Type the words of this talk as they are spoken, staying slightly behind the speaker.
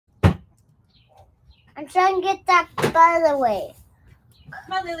I'm trying to get that bug away.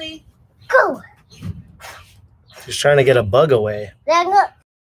 Come on, Lily. Go. She's trying to get a bug away. Then look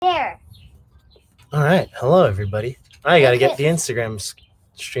there. All right. Hello, everybody. I got to get the Instagram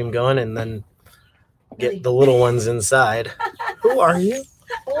stream going and then get the little ones inside. Who are you?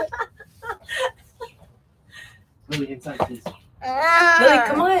 Lily, inside, please. Lily,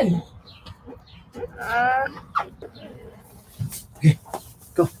 come on. Okay,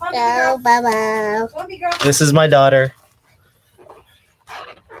 go. Go, bye-bye. Come on, big girl. This is my daughter.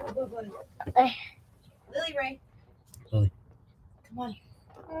 Lily Ray. Lily. Come on.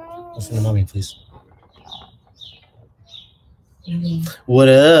 Listen to mommy, please. What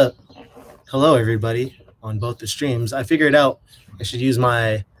up? Hello, everybody, on both the streams. I figured out I should use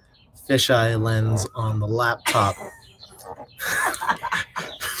my fisheye lens on the laptop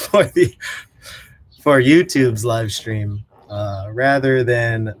for YouTube's live stream rather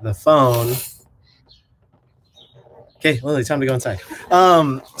than the phone. Okay, Lily, time to go inside.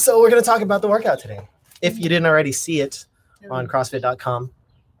 So we're going to talk about the workout today. If you didn't already see it on CrossFit.com,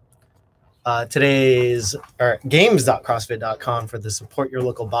 today's games.crossfit.com for the support your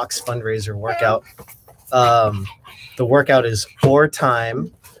local box fundraiser workout. The workout is 4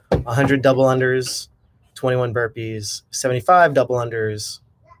 time, 100 double unders, 21 burpees, 75 double unders,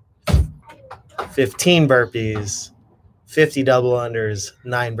 15 burpees, 50 double unders,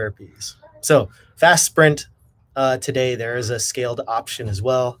 9 burpees. So fast sprint today. There is a scaled option as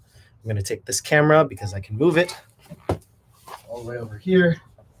well. I'm going to take this camera because I can move it all the way over here.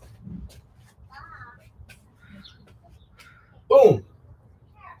 Boom.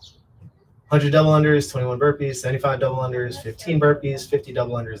 100 double unders, 21 burpees, 75 double unders, 15 burpees, 50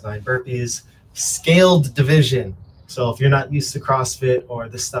 double unders, 9 burpees. Scaled division. So if you're not used to CrossFit or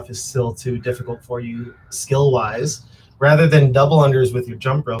this stuff is still too difficult for you skill-wise, rather than double unders with your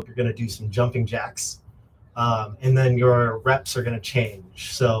jump rope, you're going to do some jumping jacks. And then your reps are going to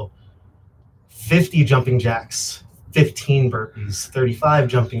change. So 50 jumping jacks, 15 burpees, 35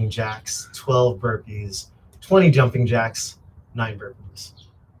 jumping jacks, 12 burpees, 20 jumping jacks, 9 burpees.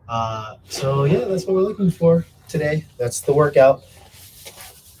 So yeah, that's what we're looking for today. That's the workout.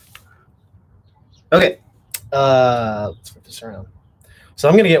 Okay, let's flip this around. So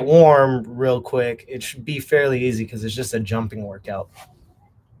I'm gonna get warm real quick. It should be fairly easy because it's just a jumping workout.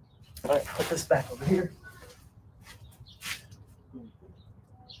 All right, put this back over here.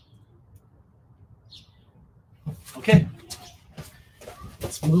 Okay,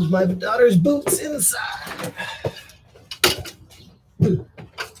 let's move my daughter's boots inside.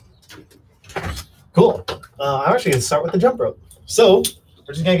 Cool. I'm actually going to start with the jump rope. So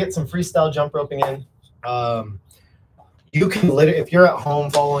we're just going to get some freestyle jump roping in. You can literally, if you're at home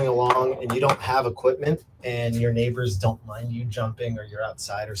following along and you don't have equipment and your neighbors don't mind you jumping or you're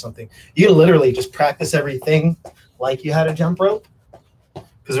outside or something, you can literally just practice everything like you had a jump rope.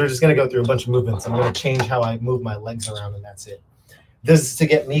 Because we're just going to go through a bunch of movements. I'm going to change how I move my legs around, and that's it. This is to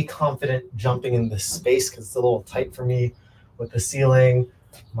get me confident jumping in this space because it's a little tight for me with the ceiling,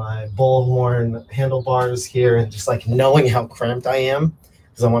 my bullhorn handlebars here, and just like knowing how cramped I am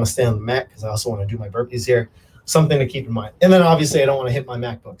because I want to stay on the mat because I also want to do my burpees here. Something to keep in mind. And then obviously I don't want to hit my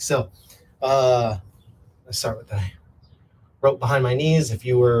MacBook. So let's start with the rope behind my knees. If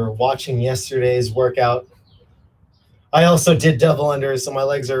you were watching yesterday's workout, I also did double unders, so my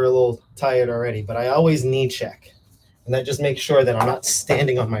legs are a little tired already, but I always knee check. And that just makes sure that I'm not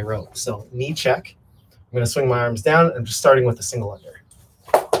standing on my rope. So knee check. I'm going to swing my arms down. I'm just starting with a single under.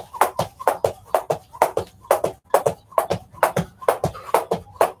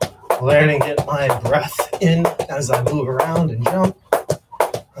 Learning to get my breath in as I move around and jump.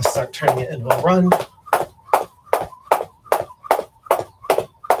 I'll start turning it into a run.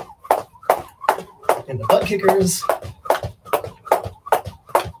 Into butt kickers.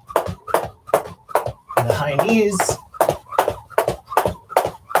 The high knees.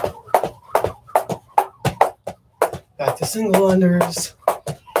 Back to single unders.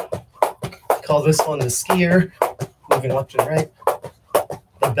 Call this one the skier, moving left and right.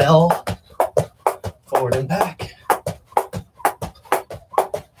 The bell, forward and back.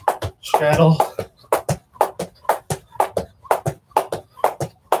 Straddle.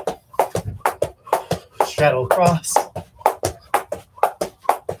 Straddle cross.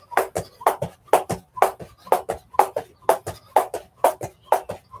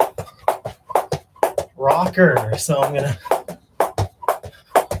 Rocker. So I'm gonna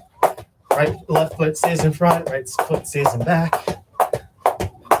left foot stays in front, right foot stays in back.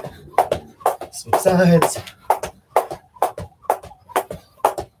 Switch sides.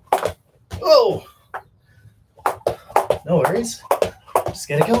 Oh, no worries. Just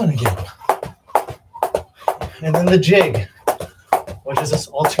get it going again. And then the jig, which is just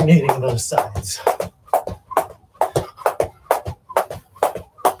alternating those sides.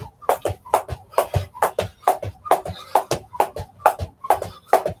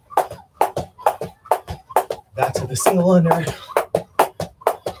 Back to the single under.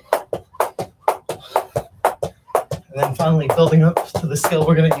 And then finally building up to the skill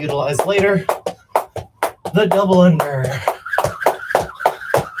we're going to utilize later, the double under.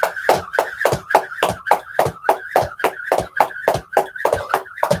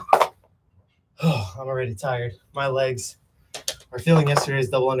 Oh, I'm already tired. My legs are feeling yesterday's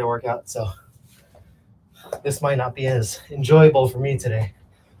double under workout, so this might not be as enjoyable for me today.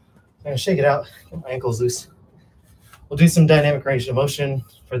 I'm going to shake it out, get my ankles loose. We'll do some dynamic range of motion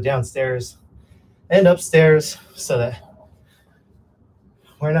for downstairs and upstairs so that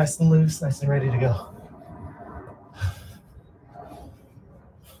we're nice and loose, nice and ready to go.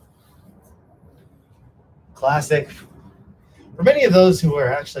 Classic. For many of those who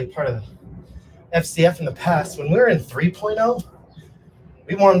were actually part of FCF in the past, when we were in 3.0,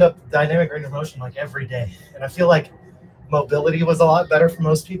 we warmed up dynamic range of motion like every day. And I feel like mobility was a lot better for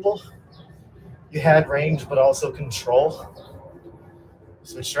most people. You had range, but also control.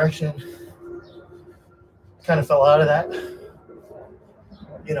 Switch direction. Kind of fell out of that.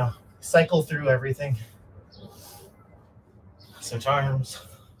 You know, cycle through everything. Switch arms.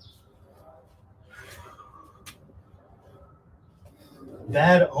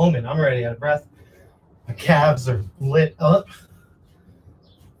 Bad omen. I'm already out of breath. My calves are lit up.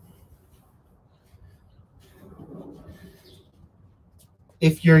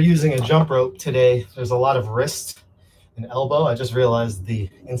 If you're using a jump rope today, there's a lot of wrist and elbow. I just realized the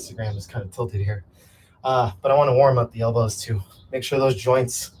Instagram is kind of tilted here. But I want to warm up the elbows too. Make sure those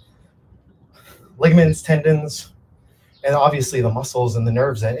joints, ligaments, tendons, and obviously the muscles and the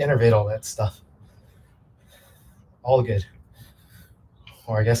nerves that innervate all that stuff. All good.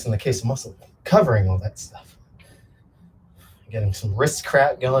 Or I guess in the case of muscle, covering all that stuff. Getting some wrist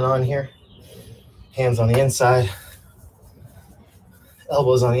crack going on here. Hands on the inside.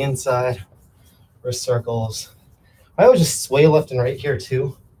 Elbows on the inside, wrist circles. I always just sway left and right here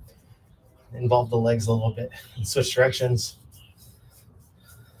too. Involve the legs a little bit and switch directions.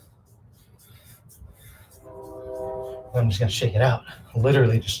 I'm just gonna shake it out.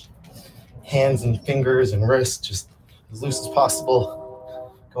 Literally just hands and fingers and wrists just as loose as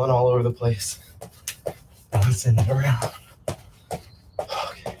possible, going all over the place. Bouncing it around.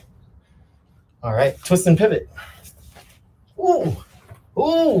 Okay. All right, twist and pivot. Ooh.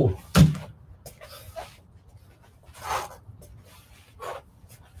 Ooh.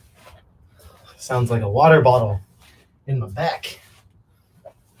 Sounds like a water bottle in my back.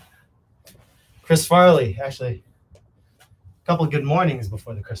 Chris Farley, actually, a couple of good mornings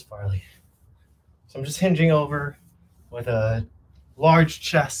before the Chris Farley. So I'm just hinging over with a large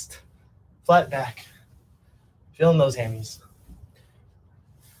chest, flat back, feeling those hammies.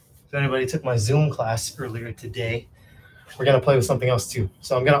 If anybody took my Zoom class earlier today, we're going to play with something else too.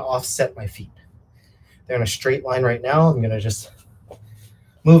 So I'm going to offset my feet. They're in a straight line right now. I'm going to just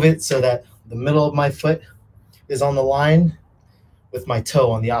move it so that the middle of my foot is on the line with my toe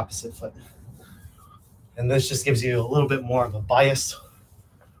on the opposite foot. And this just gives you a little bit more of a bias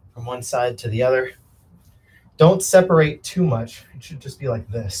from one side to the other. Don't separate too much. It should just be like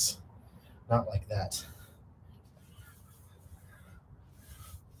this, not like that.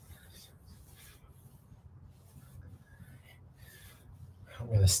 I'm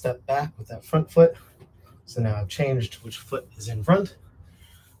going to step back with that front foot. So now I've changed which foot is in front.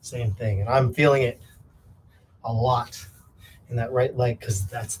 Same thing. And I'm feeling it a lot in that right leg because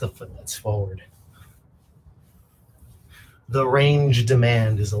that's the foot that's forward. The range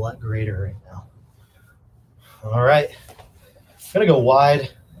demand is a lot greater right now. All right. I'm going to go wide.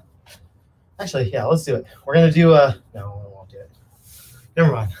 Actually, yeah, let's do it. We're going to do no, I won't do it.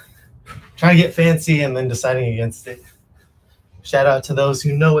 Never mind. Trying to get fancy and then deciding against it. Shout out to those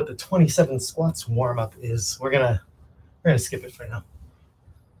who know what the 27 squats warm up is. We're gonna skip it for now.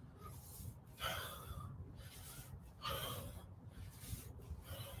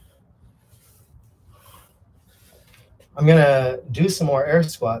 I'm gonna do some more air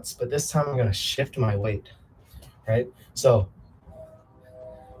squats, but this time I'm gonna shift my weight, right? So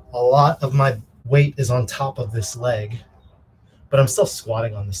a lot of my weight is on top of this leg, but I'm still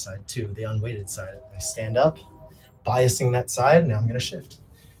squatting on this side too, the unweighted side. I stand up, biasing that side. Now I'm going to shift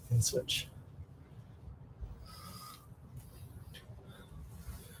and switch.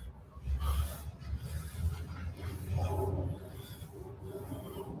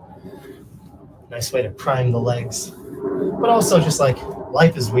 Nice way to prime the legs, but also just like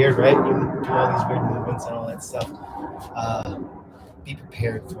life is weird, right? You do all these weird movements and all that stuff. Be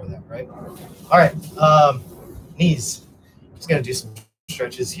prepared for that, right? All right, knees. Just gonna do some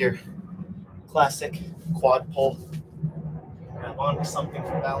stretches here. Classic quad pull. Grab onto something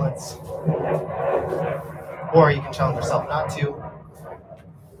for balance. Or you can challenge yourself not to.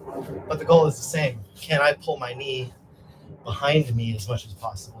 But the goal is the same. Can I pull my knee behind me as much as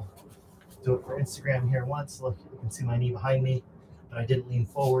possible? Do it for Instagram here once. Look, you can see my knee behind me, but I didn't lean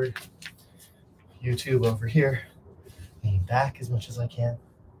forward. YouTube over here. Lean back as much as I can.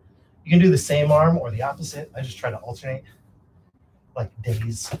 You can do the same arm or the opposite. I just try to alternate, like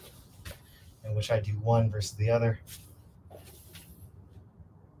days, in which I do one versus the other.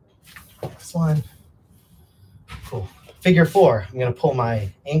 This one. Cool. Figure 4. I'm going to pull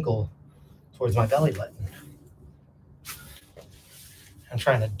my ankle towards my belly button. I'm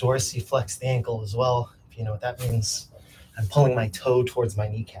trying to dorsiflex the ankle as well, if you know what that means. I'm pulling my toe towards my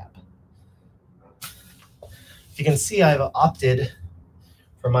kneecap. If you can see, I've opted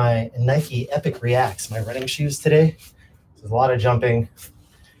for my Nike Epic Reacts, my running shoes today. There's a lot of jumping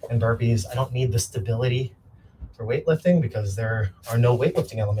and burpees. I don't need the stability for weightlifting because there are no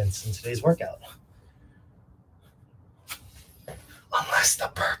weightlifting elements in today's workout. Unless the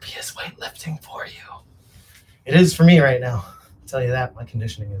burpee is weightlifting for you. It is for me right now. I'll tell you that. My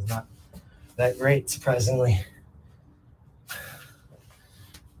conditioning is not that great, surprisingly.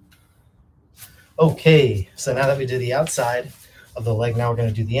 Okay, so now that we did the outside of the leg, now we're going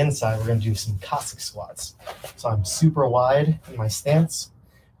to do the inside. We're going to do some Cossack squats. So I'm super wide in my stance.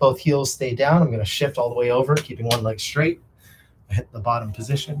 Both heels stay down. I'm going to shift all the way over, keeping one leg straight. I hit the bottom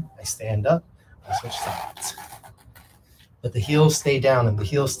position. I stand up. I switch sides. But the heels stay down and the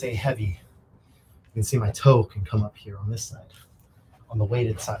heels stay heavy. You can see my toe can come up here on this side, on the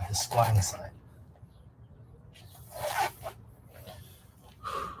weighted side, the squatting side.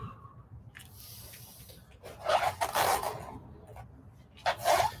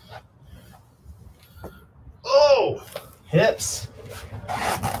 Oh, hips.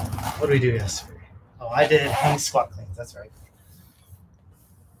 What did we do yesterday? Oh, I did hang squat cleans. That's right.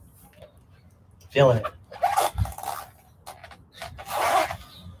 Feeling it.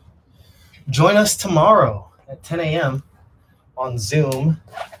 Join us tomorrow at 10 a.m. on Zoom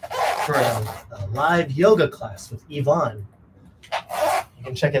for a live yoga class with Yvonne. You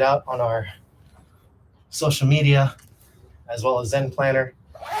can check it out on our social media as well as Zen Planner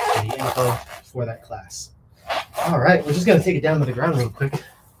for the info for that class. All right, we're just going to take it down to the ground real quick.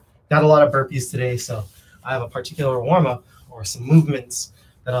 Got a lot of burpees today, so I have a particular warm-up or some movements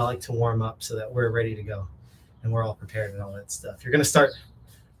that I like to warm up so that we're ready to go and we're all prepared and all that stuff. You're going to start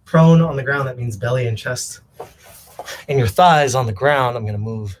prone on the ground. That means belly and chest and your thighs on the ground. I'm going to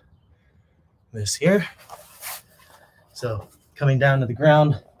move this here. So coming down to the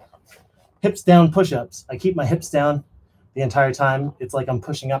ground, hips down push-ups. I keep my hips down the entire time. It's like I'm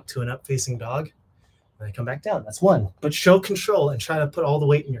pushing up to an up-facing dog. And I come back down. That's one. But show control and try to put all the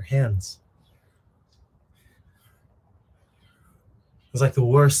weight in your hands. It's like the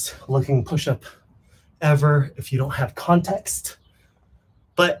worst looking push-up ever if you don't have context.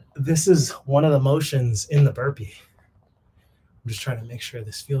 But this is one of the motions in the burpee. I'm just trying to make sure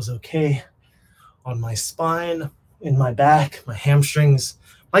this feels okay on my spine, in my back, my hamstrings.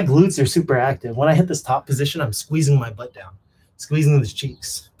 My glutes are super active. When I hit this top position, I'm squeezing my butt down, squeezing the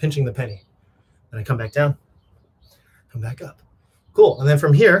cheeks, pinching the penny. Then I come back down, come back up. Cool. And then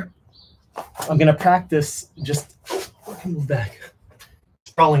from here, I'm going to practice just move back,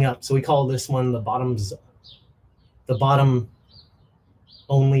 sprawling up. So we call this one the bottom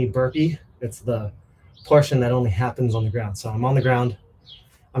only burpee. It's the portion that only happens on the ground. So I'm on the ground.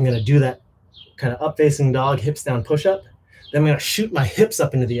 I'm going to do that kind of up facing dog, hips down push up. Then I'm going to shoot my hips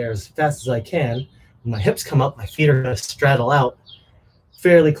up into the air as fast as I can. When my hips come up, my feet are going to straddle out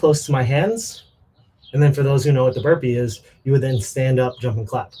fairly close to my hands. And then for those who know what the burpee is, you would then stand up, jump, and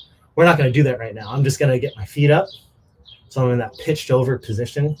clap. We're not going to do that right now. I'm just going to get my feet up. So I'm in that pitched over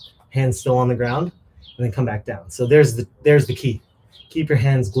position, hands still on the ground, and then come back down. So there's the key. Keep your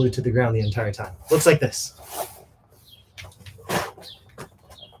hands glued to the ground the entire time. Looks like this.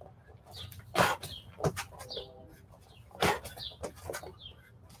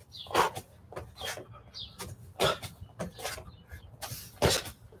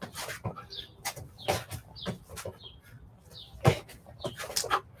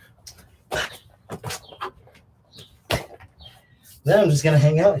 Then I'm just going to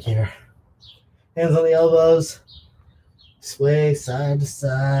hang out here. Hands on the elbows. Sway side to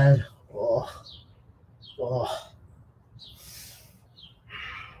side. Oh. Oh.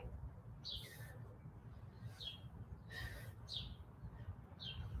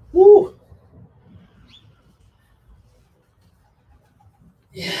 Woo.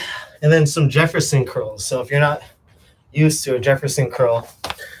 Yeah. And then some Jefferson curls. So if you're not used to a Jefferson curl,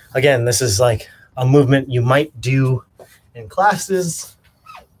 again, this is like a movement you might do in classes.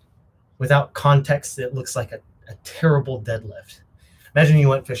 Without context, it looks like a terrible deadlift. Imagine you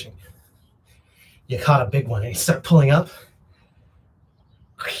went fishing. You caught a big one and you start pulling up.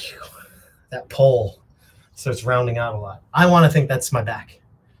 That pole starts rounding out a lot. I want to think that's my back,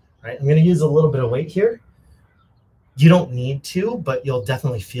 right? I'm going to use a little bit of weight here. You don't need to, but you'll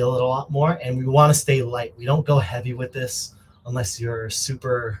definitely feel it a lot more. And we want to stay light. We don't go heavy with this unless you're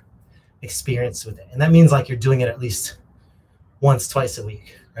super experienced with it. And that means like you're doing it at least once, twice a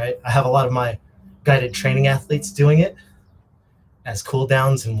week, right? I have a lot of my guided training athletes doing it as cool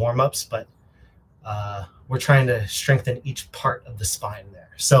downs and warm ups, but we're trying to strengthen each part of the spine there.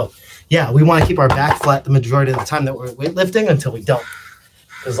 So yeah, we want to keep our back flat the majority of the time that we're weightlifting until we don't,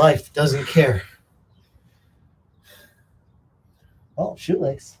 because life doesn't care. Oh,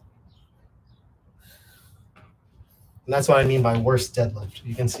 shoelace. And that's what I mean by worst deadlift.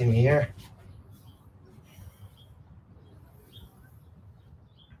 You can see me here.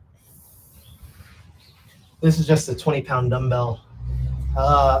 This is just a 20-pound dumbbell.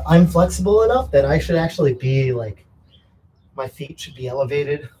 I'm flexible enough that I should actually be like, my feet should be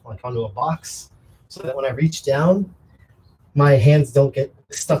elevated like onto a box so that when I reach down, my hands don't get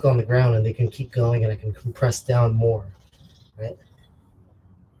stuck on the ground and they can keep going and I can compress down more, right?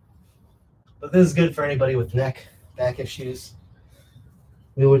 But this is good for anybody with neck, back issues.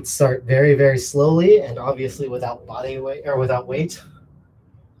 We would start very, very slowly and obviously without body weight or without weight,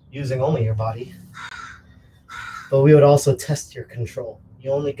 using only your body. But we would also test your control.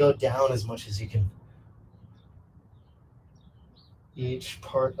 You only go down as much as you can. Each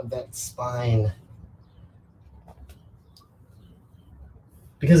part of that spine.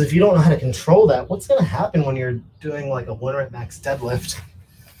 Because if you don't know how to control that, what's going to happen when you're doing like a 1 rep max deadlift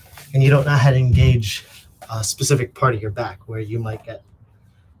and you don't know how to engage a specific part of your back where you might get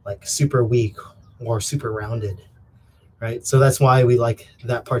like super weak or super rounded, right? So that's why we like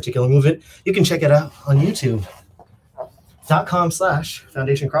that particular movement. You can check it out on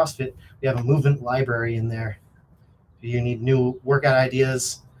YouTube.com/Foundation CrossFit. We have a movement library in there. You need new workout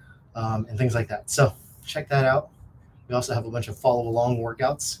ideas and things like that. So check that out. We also have a bunch of follow along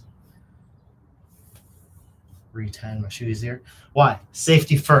workouts. Re-tie my shoes here. Why?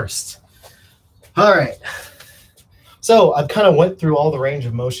 Safety first. All right. So I've kind of went through all the range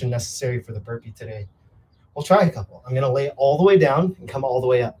of motion necessary for the burpee today. We'll try a couple. I'm going to lay it all the way down and come all the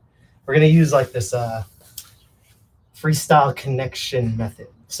way up. We're going to use like this freestyle connection method.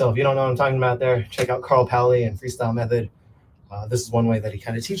 So if you don't know what I'm talking about there, check out Carl Powley and freestyle method. This is one way that he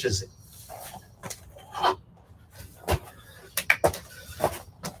kind of teaches it.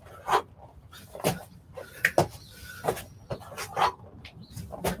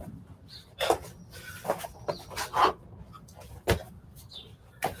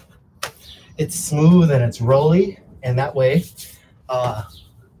 It's smooth and it's rolly, and that way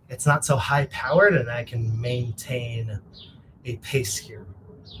it's not so high powered and I can maintain a pace here.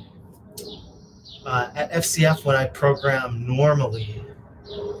 At FCF, when I program normally,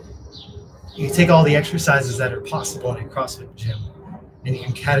 you take all the exercises that are possible in a CrossFit gym and you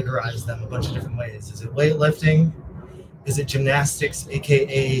can categorize them a bunch of different ways. Is it weightlifting? Is it gymnastics,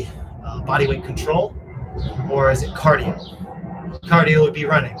 aka body weight control? Or is it cardio? Cardio would be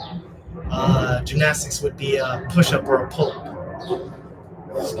running. Gymnastics would be a push-up or a pull-up.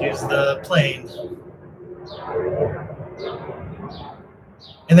 Excuse the plane.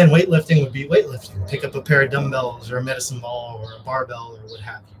 And then weightlifting would be weightlifting. Pick up a pair of dumbbells or a medicine ball or a barbell or what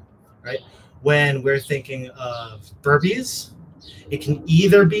have you, right? When we're thinking of burpees, it can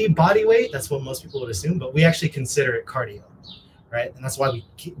either be body weight, that's what most people would assume, but we actually consider it cardio, right? And that's why we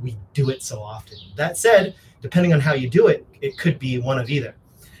do it so often. That said, depending on how you do it, it could be one of either.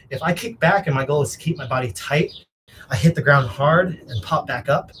 If I kick back and my goal is to keep my body tight, I hit the ground hard and pop back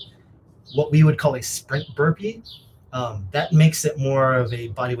up, what we would call a sprint burpee. That makes it more of a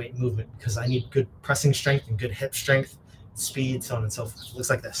body weight movement because I need good pressing strength and good hip strength, speed, so on and so forth. It looks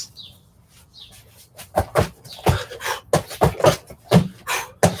like this.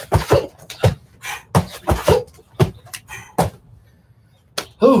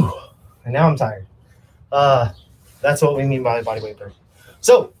 Whew, and now I'm tired. That's what we mean by body weight burpee.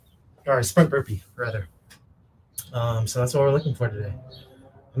 So, or sprint burpee, rather. So that's what we're looking for today.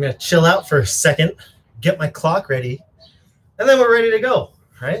 I'm going to chill out for a second, get my clock ready, and then we're ready to go,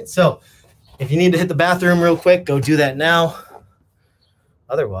 right? So if you need to hit the bathroom real quick, go do that now.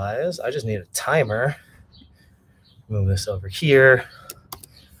 Otherwise, I just need a timer. Move this over here.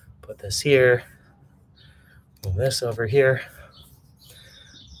 Put this here. Move this over here.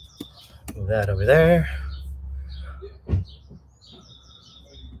 Move that over there.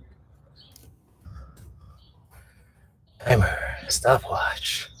 Timer,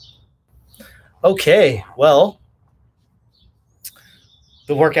 stopwatch. Okay, well,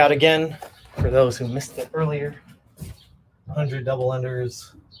 the workout again, for those who missed it earlier, 100 double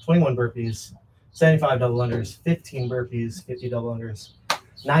unders, 21 burpees, 75 double unders, 15 burpees, 50 double unders,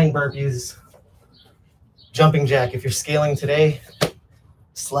 9 burpees, jumping jack. If you're scaling today,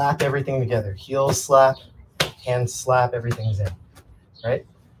 slap everything together. Heels slap, hands slap, everything's in, right?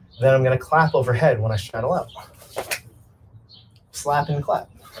 Then I'm going to clap overhead when I straddle up. Slap and clap.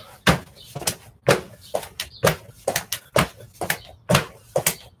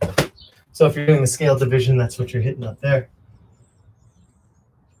 So if you're doing the scale division, that's what you're hitting up there.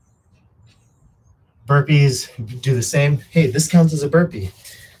 Burpees, do the same. Hey, this counts as a burpee.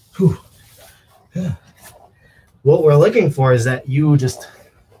 Whew. Yeah. What we're looking for is that you just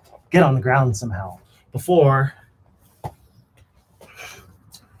get on the ground somehow before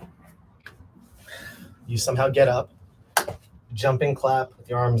you somehow get up, jumping clap with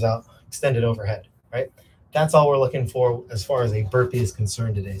your arms out, extended overhead, right? That's all we're looking for as far as a burpee is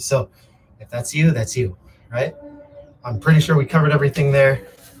concerned today. So if that's you, right? I'm pretty sure we covered everything there,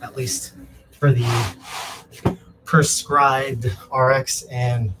 at least for the prescribed RX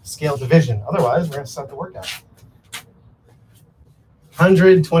and scale division. Otherwise, we're going to start the workout.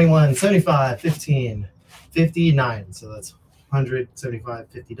 100, 21, 75, 15, 59. So that's 100, 75,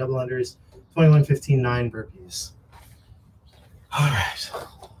 50 double unders, 21, 15, 9 burpees. All right.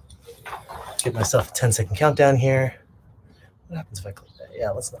 Give myself a 10-second countdown here. What happens if I click that? Yeah,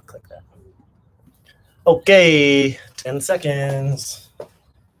 let's not click that. Okay, 10 seconds.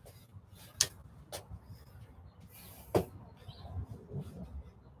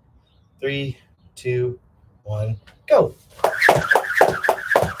 Three, two, one, go.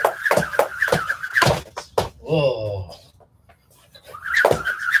 Whoa.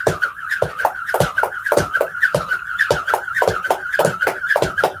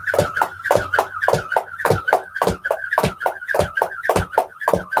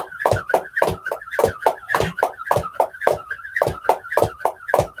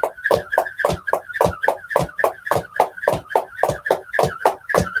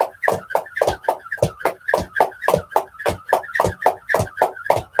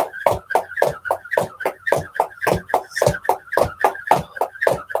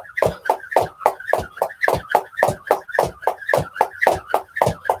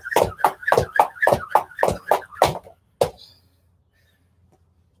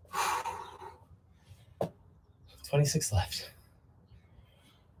 Six left.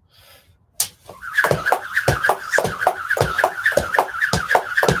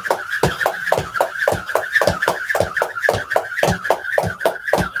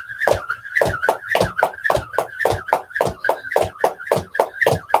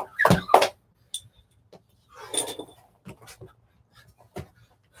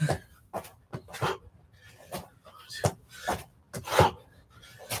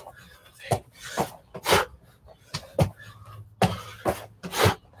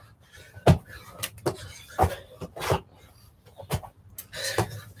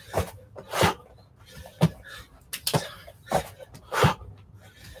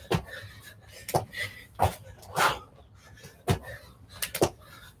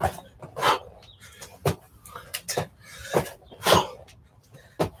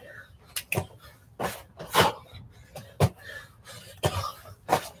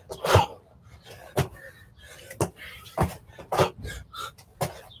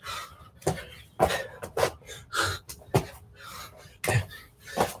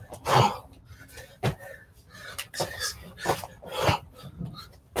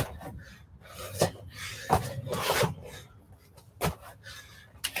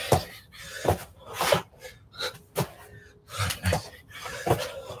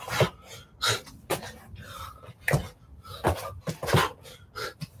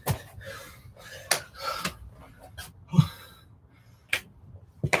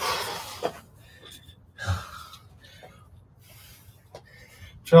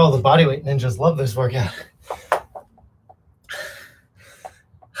 Sure, all the bodyweight ninjas love this workout.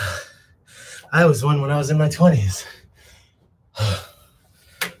 I was one when I was in my 20s.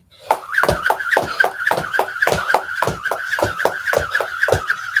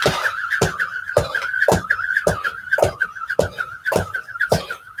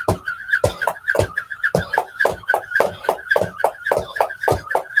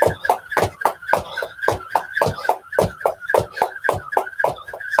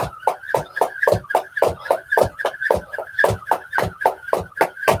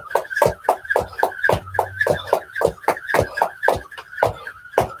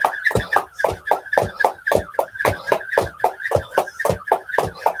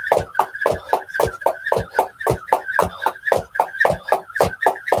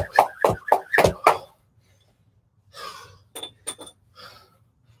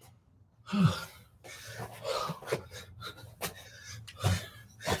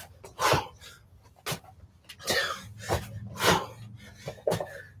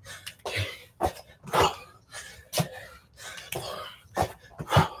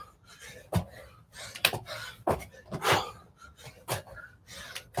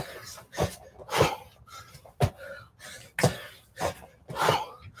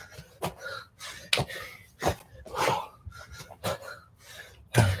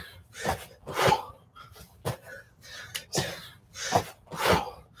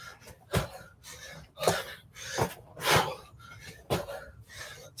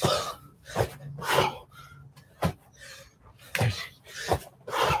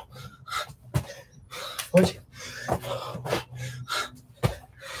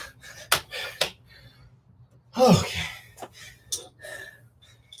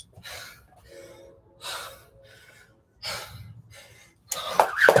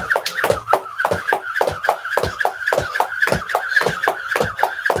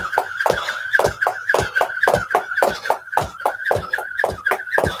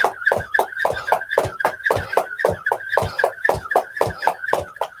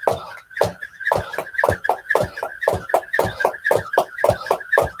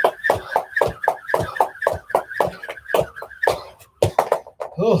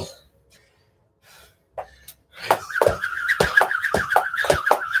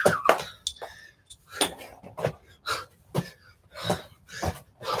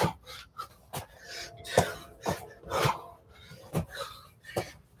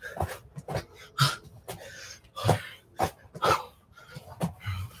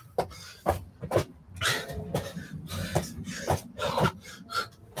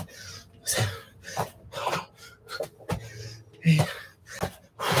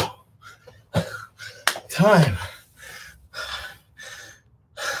 time.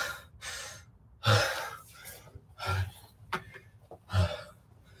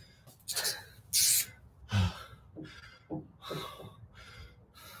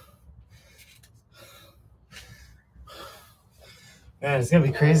 Man, it's gonna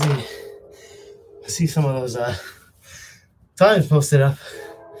be crazy to see some of those times posted up.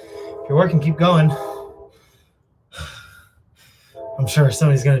 If you're working, keep going. I'm sure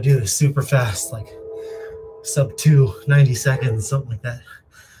somebody's gonna do this super fast, like sub 2, 90 seconds, something like that.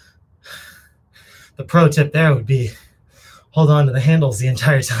 The pro tip there would be hold on to the handles the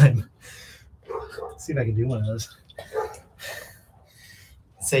entire time. Let's see if I can do one of those.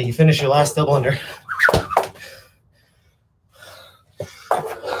 Say you finish your last double under.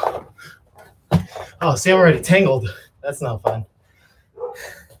 Oh, see, I'm already tangled. That's not fun.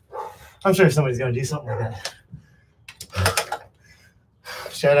 I'm sure somebody's going to do something like that.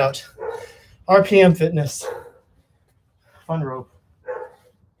 Shout out RPM Fitness. Fun rope.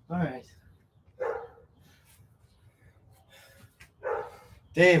 All right.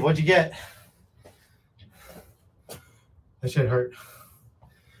 Dave, what'd you get? That should hurt.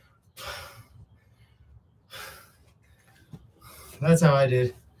 That's how I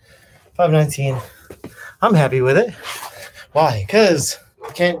did. 519. I'm happy with it. Why? Because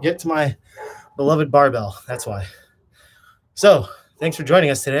I can't get to my beloved barbell. That's why. So, thanks for joining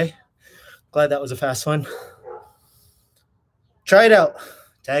us today. Glad that was a fast one. Try it out.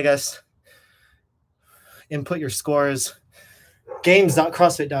 Tag us. Input your scores.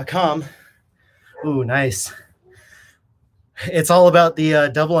 Games.crossfit.com. Ooh, nice. It's all about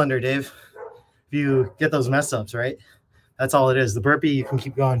the double under, Dave. If you get those mess ups, right? That's all it is. The burpee, you can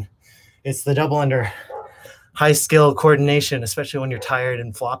keep going. It's the double under. High skill coordination, especially when you're tired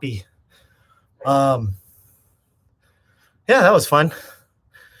and floppy. Yeah, that was fun.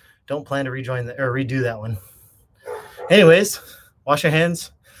 Don't plan to redo that one. Anyways, wash your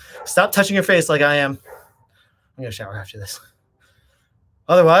hands. Stop touching your face like I am. I'm gonna shower after this.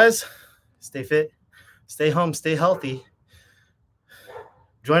 Otherwise, stay fit, stay home, stay healthy.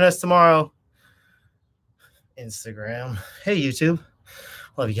 Join us tomorrow. Instagram. Hey, YouTube.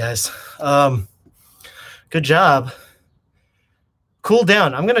 Love you guys. Good job. Cool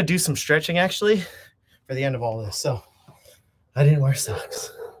down. I'm going to do some stretching actually for the end of all this. So I didn't wear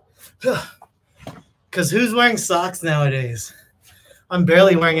socks. Because who's wearing socks nowadays? I'm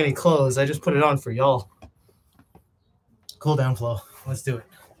barely wearing any clothes. I just put it on for y'all. Cool down flow. Let's do it.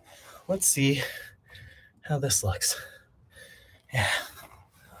 Let's see how this looks. Yeah.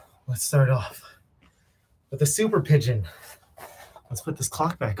 Let's start off with a super pigeon. Let's put this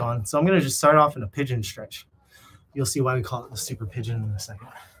clock back on. So I'm going to just start off in a pigeon stretch. You'll see why we call it the super pigeon in a second.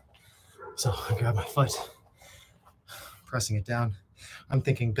 So I grab my foot, pressing it down. I'm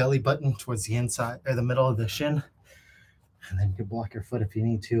thinking belly button towards the inside or the middle of the shin. And then you can block your foot if you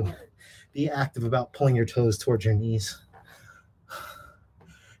need to. Be active about pulling your toes towards your knees.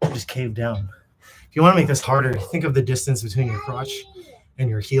 Just cave down. If you want to make this harder, think of the distance between your crotch and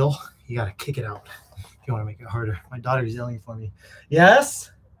your heel. You got to kick it out. If you want to make it harder. My daughter's yelling for me. Yes?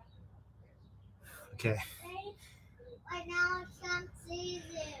 Okay.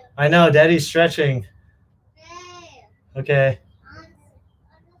 I know, Daddy's stretching. Okay.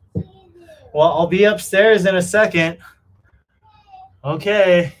 Well, I'll be upstairs in a second.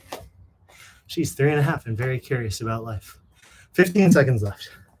 Okay. She's 3.5 and very curious about life. 15 seconds left.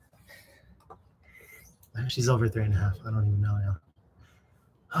 She's over 3.5. I don't even know now.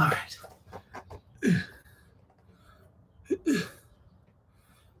 All right.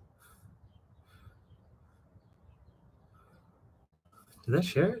 Did that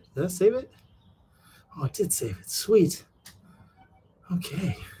share it? Did that save it? Oh, it did save it. Sweet.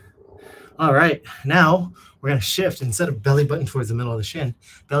 Okay. All right. Now we're going to shift. Instead of belly button towards the middle of the shin,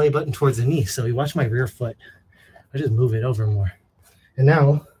 belly button towards the knee. So you watch my rear foot. I just move it over more. And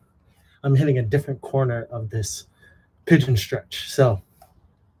now I'm hitting a different corner of this pigeon stretch. So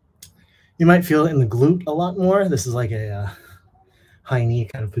you might feel it in the glute a lot more. This is like a high knee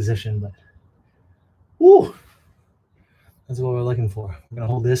kind of position, but woo, that's what we're looking for. I'm going to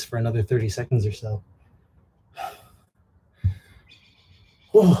hold this for another 30 seconds or so.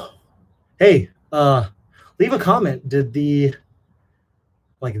 Woo. Hey, leave a comment. Did this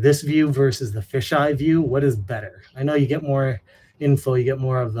view versus the fisheye view, what is better? I know you get more info, you get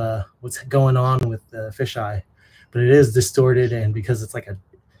more of what's going on with the fisheye, but it is distorted, and because it's like a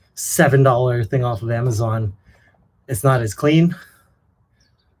 $7 thing off of Amazon, it's not as clean.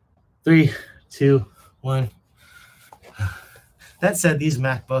 3, 2, 1. That said, these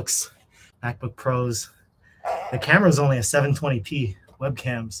MacBook Pros, the camera is only a 720p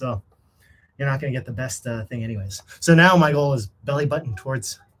webcam, so you're not going to get the best thing anyways. So now my goal is belly button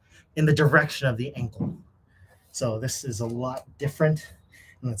towards in the direction of the ankle. So this is a lot different,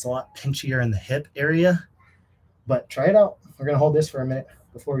 and it's a lot pinchier in the hip area, but try it out. We're going to hold this for a minute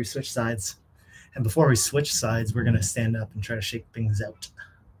before we switch sides. And before we switch sides, we're going to stand up and try to shake things out.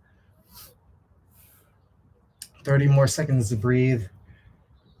 30 more seconds to breathe,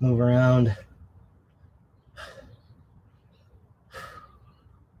 move around.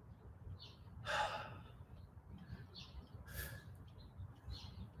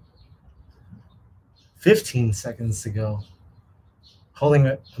 "15 seconds to go." Holding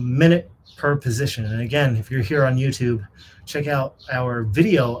a minute per position. And again, if you're here on YouTube, check out our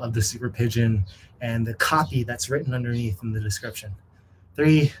video of the super pigeon and the copy that's written underneath in the description.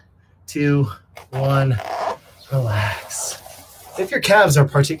 3, 2, 1, relax. If your calves are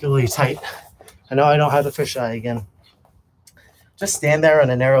particularly tight, I know I don't have the fisheye again, just stand there in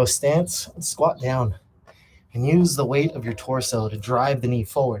a narrow stance and squat down and use the weight of your torso to drive the knee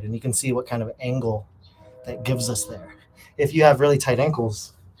forward. And you can see what kind of angle that gives us there. If you have really tight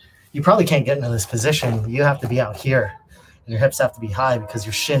ankles, you probably can't get into this position. You have to be out here, and your hips have to be high because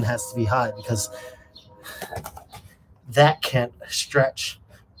your shin has to be high because that can't stretch.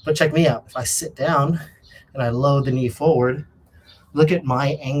 But check me out. If I sit down and I load the knee forward, look at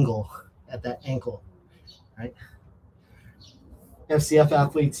my angle at that ankle, right? FCF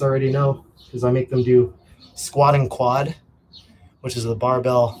athletes already know because I make them do squatting quad, which is the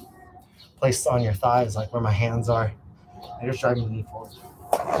barbell placed on your thighs, like where my hands are. And you're just driving the knee forward.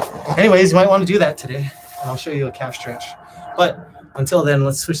 Anyways, you might want to do that today, and I'll show you a calf stretch. But until then,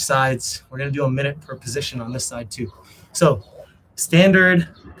 let's switch sides. We're going to do a minute per position on this side too. So standard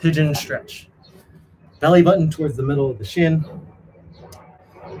pigeon stretch. Belly button towards the middle of the shin.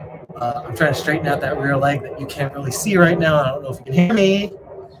 I'm trying to straighten out that rear leg that you can't really see right now. I don't know if you can hear me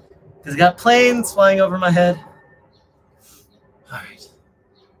because I got planes flying over my head. All right.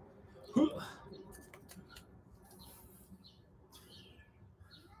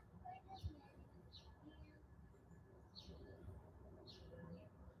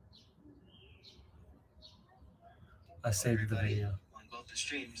 I saved the video on both the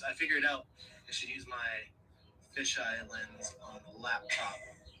streams. I figured out I should use my fisheye lens on the laptop.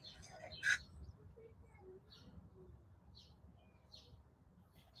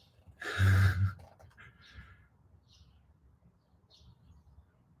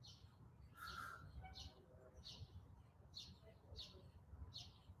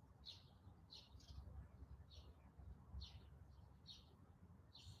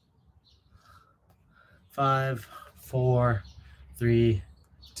 Five, 4, 3,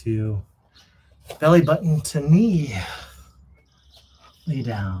 2. Belly button to knee. Lay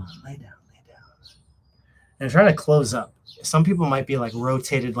down, lay down, lay down. And try to close up. Some people might be like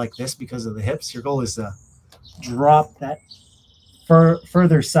rotated like this because of the hips. Your goal is to drop that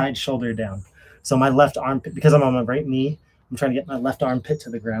further side shoulder down. So my left armpit, because I'm on my right knee, I'm trying to get my left armpit to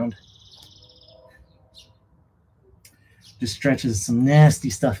the ground. Just stretches some nasty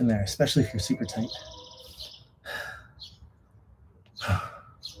stuff in there, especially if you're super tight.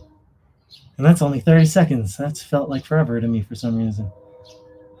 And that's only 30 seconds. That's felt like forever to me for some reason.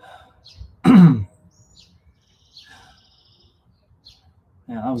 Yeah,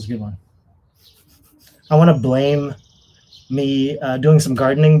 that was a good one. I want to blame me doing some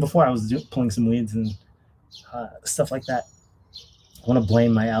gardening before. I was pulling some weeds and stuff like that. I want to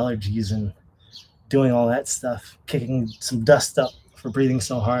blame my allergies and doing all that stuff, kicking some dust up for breathing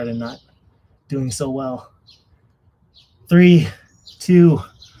so hard and not doing so well. 3, 2,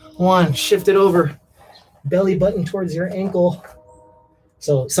 1, shift it over. Belly button towards your ankle.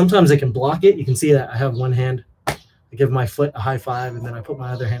 So sometimes I can block it. You can see that I have one hand. I give my foot a high five, and then I put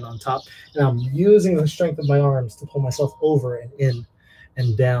my other hand on top. And I'm using the strength of my arms to pull myself over and in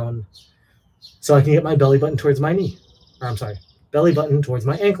and down so I can get my belly button towards my knee. Or I'm sorry, belly button towards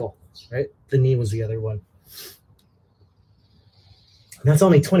my ankle, right? The knee was the other one. And that's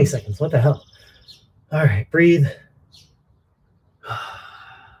only 20 seconds. What the hell? All right, breathe.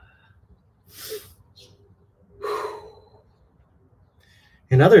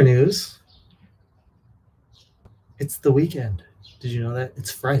 In other news, it's the weekend. Did you know that? It's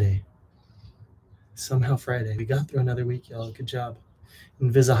Friday. Somehow Friday. We got through another week, y'all. Good job.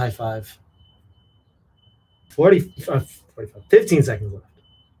 Invisa high five. 45, 15 seconds left.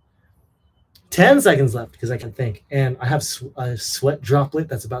 10 seconds left because I can think. And I have a sweat droplet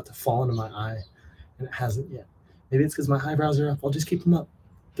that's about to fall into my eye, and it hasn't yet. Maybe it's because my eyebrows are up. I'll just keep them up.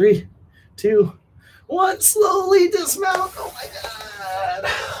 3, 2, 1. Slowly dismount. Oh my God.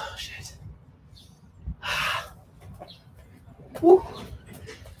 Oh, shit. Woo.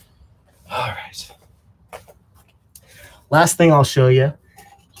 All right. last thing I'll show you.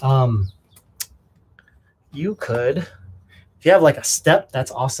 You could, if you have like a step,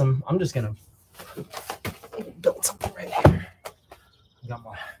 that's awesome. I'm just gonna build something right here. I got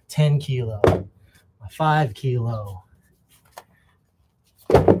my 10 kilo, my 5 kilo,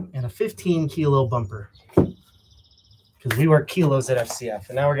 and a 15 kilo bumper, because we work kilos at FCF,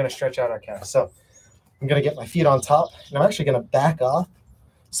 and now we're gonna stretch out our calf. So I'm gonna get my feet on top, and I'm actually gonna back off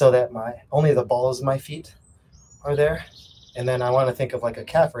so that only the balls of my feet are there. And then I want to think of like a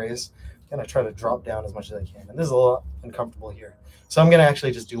calf raise. I'm gonna try to drop down as much as I can. And this is a little uncomfortable here. So I'm gonna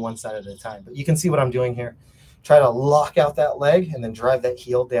actually just do one side at a time. But you can see what I'm doing here. Try to lock out that leg and then drive that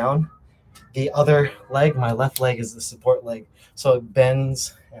heel down. The other leg, my left leg, is the support leg. So it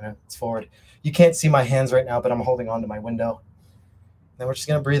bends and it's forward. You can't see my hands right now, but I'm holding on to my window. Then we're just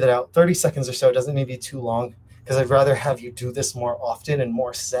gonna breathe it out. 30 seconds or so. It doesn't need to be too long, because I'd rather have you do this more often and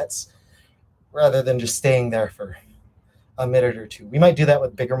more sets rather than just staying there for a minute or two. We might do that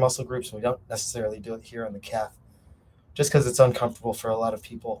with bigger muscle groups, and we don't necessarily do it here on the calf, just because it's uncomfortable for a lot of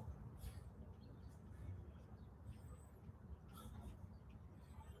people.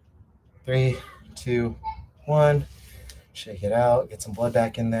 Three, two, one. Shake it out. Get some blood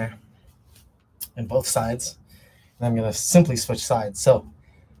back in there, and both sides. And I'm going to simply switch sides. So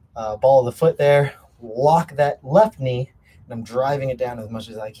ball of the foot there. Lock that left knee, and I'm driving it down as much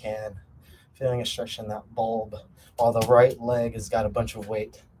as I can, feeling a stretch in that bulb, while the right leg has got a bunch of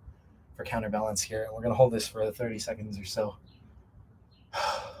weight for counterbalance here. And we're going to hold this for 30 seconds or so.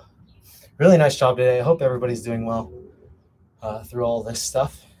 Really nice job today. I hope everybody's doing well through all this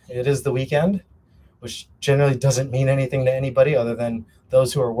stuff. It is the weekend, which generally doesn't mean anything to anybody other than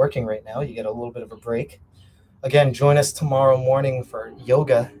those who are working right now. You get a little bit of a break. Again, join us tomorrow morning for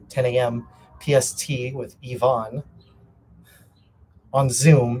yoga, 10 a.m. PST with Yvonne on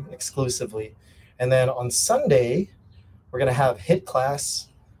Zoom exclusively. And then on Sunday, we're going to have HIIT class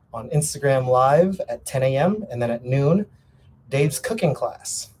on Instagram Live at 10 a.m. And then at noon, Dave's cooking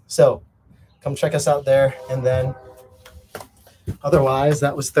class. So come check us out there. And then otherwise,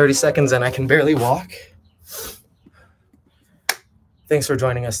 that was 30 seconds and I can barely walk. Thanks for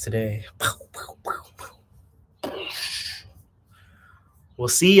joining us today. We'll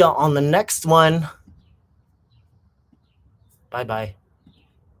see you on the next one. Bye-bye.